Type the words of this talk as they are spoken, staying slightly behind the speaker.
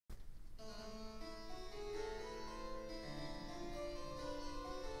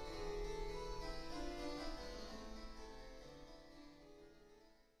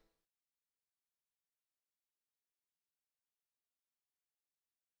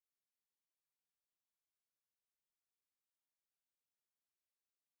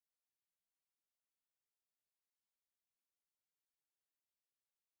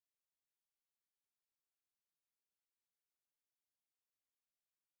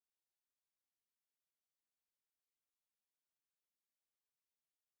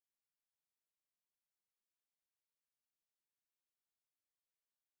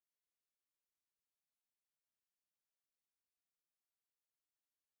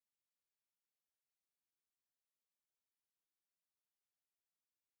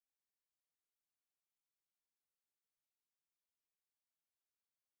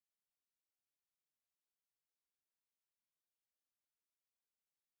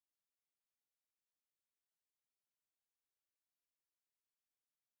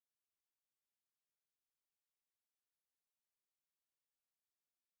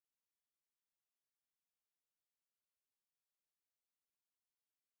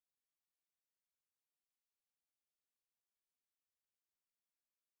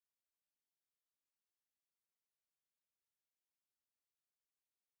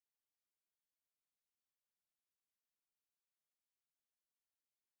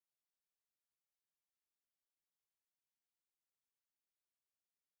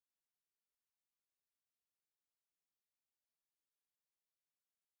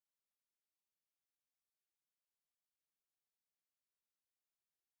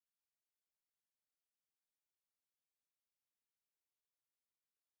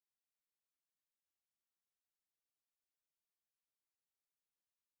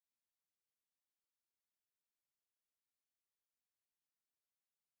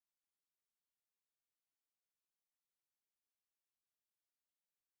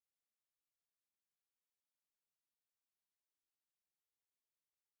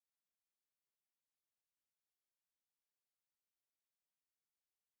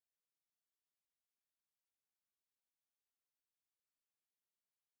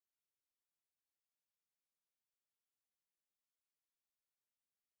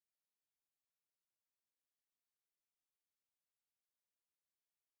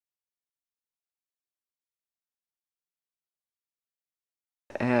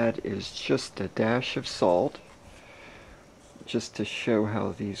add is just a dash of salt, just to show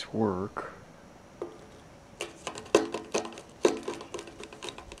how these work.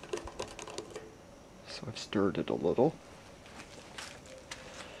 So I've stirred it a little.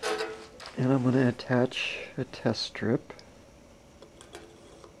 And I'm going to attach a test strip.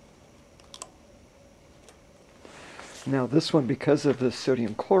 Now this one, because of the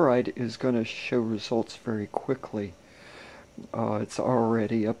sodium chloride, is going to show results very quickly. It's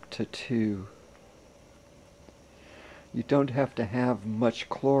already up to 2. You don't have to have much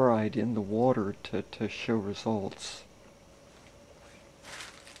chloride in the water to show results.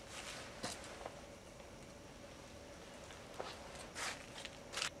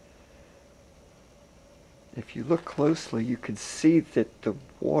 If you look closely, you can see that the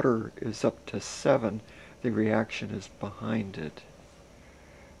water is up to 7. The reaction is behind it.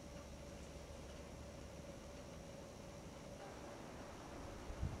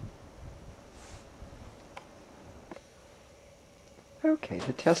 Okay,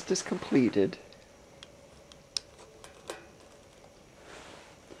 the test is completed.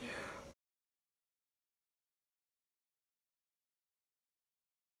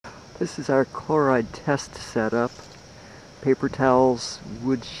 This is our chloride test setup. Paper towels,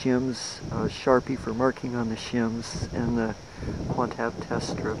 wood shims, Sharpie for marking on the shims, and the Quantab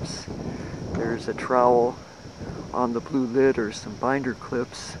test strips. There's a trowel on the blue lid or some binder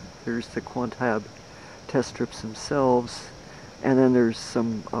clips. There's the Quantab test strips themselves. And then there's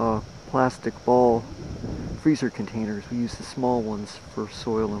some plastic ball freezer containers. We use the small ones for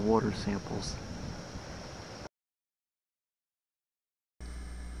soil and water samples.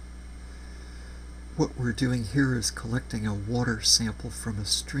 What we're doing here is collecting a water sample from a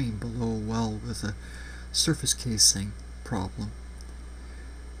stream below a well with a surface casing problem.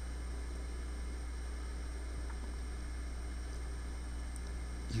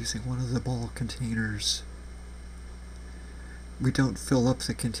 Using one of the ball containers. We don't fill up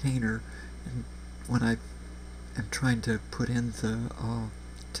the container, and when I am trying to put in the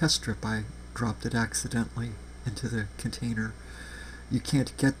test strip, I dropped it accidentally into the container. You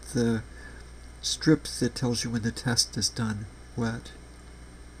can't get the strip that tells you when the test is done wet.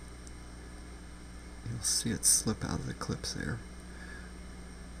 You'll see it slip out of the clips there.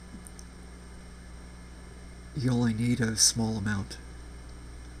 You only need a small amount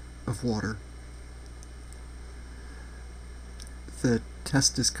of water. The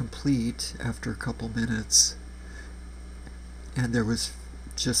test is complete after a couple minutes, and there was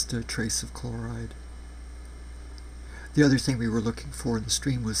just a trace of chloride. The other thing we were looking for in the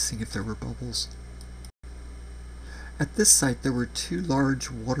stream was seeing if there were bubbles. At this site there were 2 large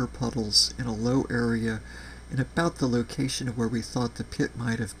water puddles in a low area in about the location of where we thought the pit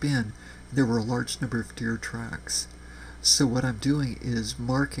might have been. There were a large number of deer tracks. So what I'm doing is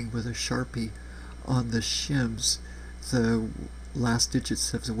marking with a Sharpie on the shims the last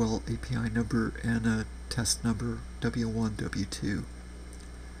digits of the well API number and a test number W1, W2.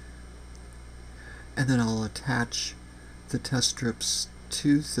 And then I'll attach the test strips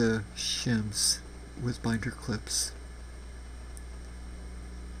to the shims with binder clips.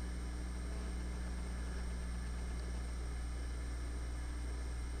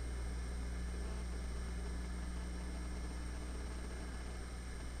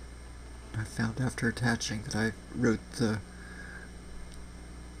 I found after attaching that I wrote the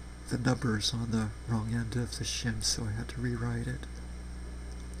numbers on the wrong end of the shim, so I had to rewrite it.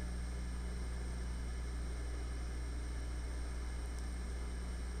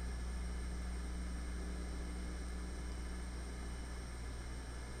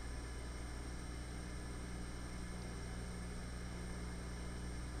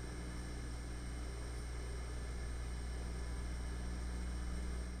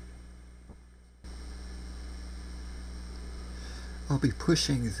 I'll be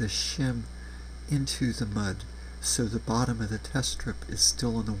pushing the shim into the mud, so the bottom of the test strip is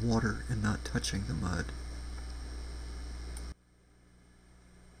still in the water and not touching the mud.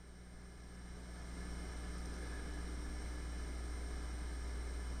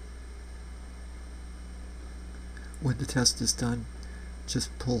 When the test is done,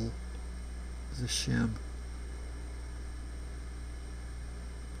 just pull the shim.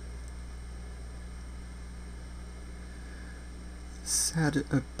 It's at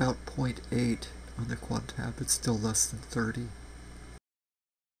about 0.8 on the Quantab. It's still less than 30.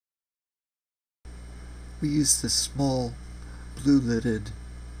 We use the small blue-lidded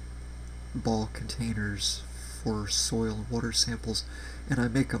ball containers for soil and water samples, and I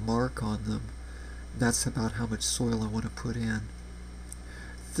make a mark on them. That's about how much soil I want to put in.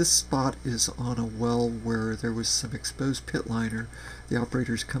 This spot is on a well where there was some exposed pit liner. The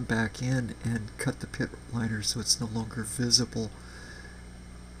operators come back in and cut the pit liner so it's no longer visible.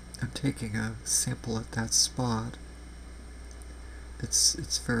 I'm taking a sample at that spot.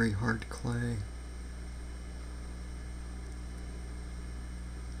 It's very hard clay.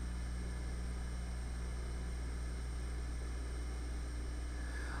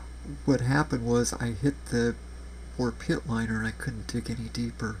 What happened was I hit the poor pit liner and I couldn't dig any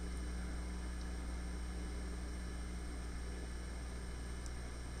deeper.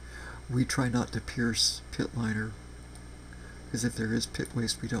 We try not to pierce pit liner, because if there is pit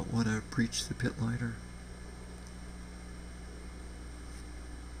waste we don't want to breach the pit liner.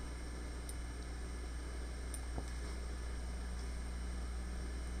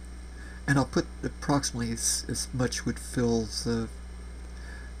 And I'll put approximately as much would fill the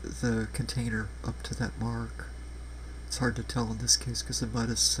container up to that mark. It's hard to tell in this case because the mud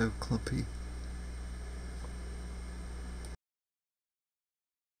is so clumpy.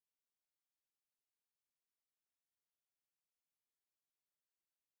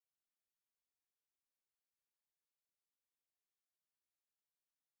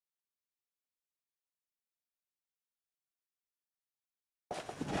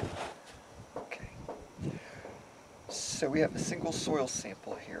 Okay. So we have a single soil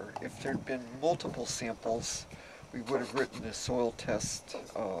sample here. If there had been multiple samples, we would have written a soil test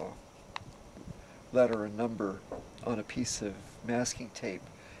letter and number on a piece of masking tape.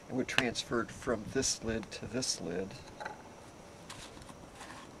 It would transfer it from this lid to this lid.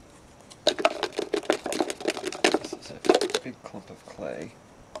 This is a big clump of clay.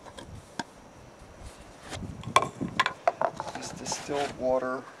 This distilled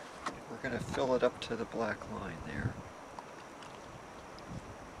water, we're going to fill it up to the black line there.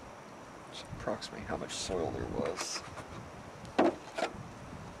 It's approximately how much soil there was.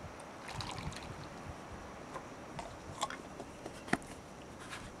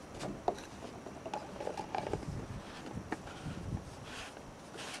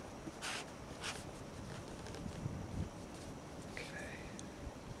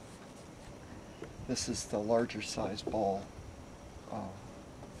 This is the larger size ball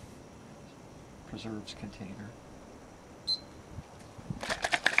preserves container.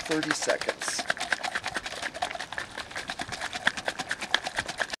 30 seconds.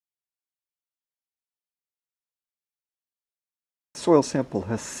 Soil sample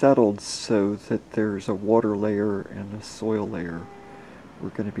has settled so that there's a water layer and a soil layer. We're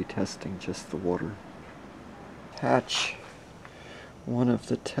going to be testing just the water. Hatch one of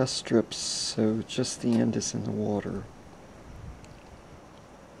the test strips so just the end is in the water.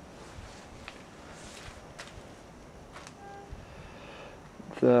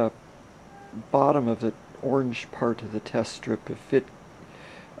 The bottom of the orange part of the test strip, if it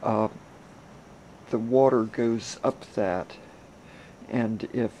the water goes up that, and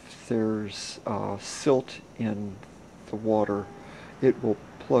if there's silt in the water, it will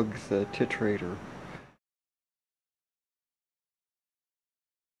plug the titrator.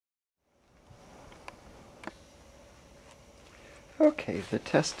 Okay, the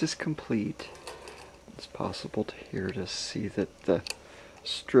test is complete. It's possible here to see that the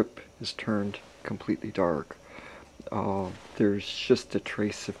strip is turned completely dark. There's just a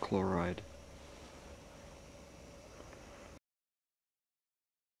trace of chloride.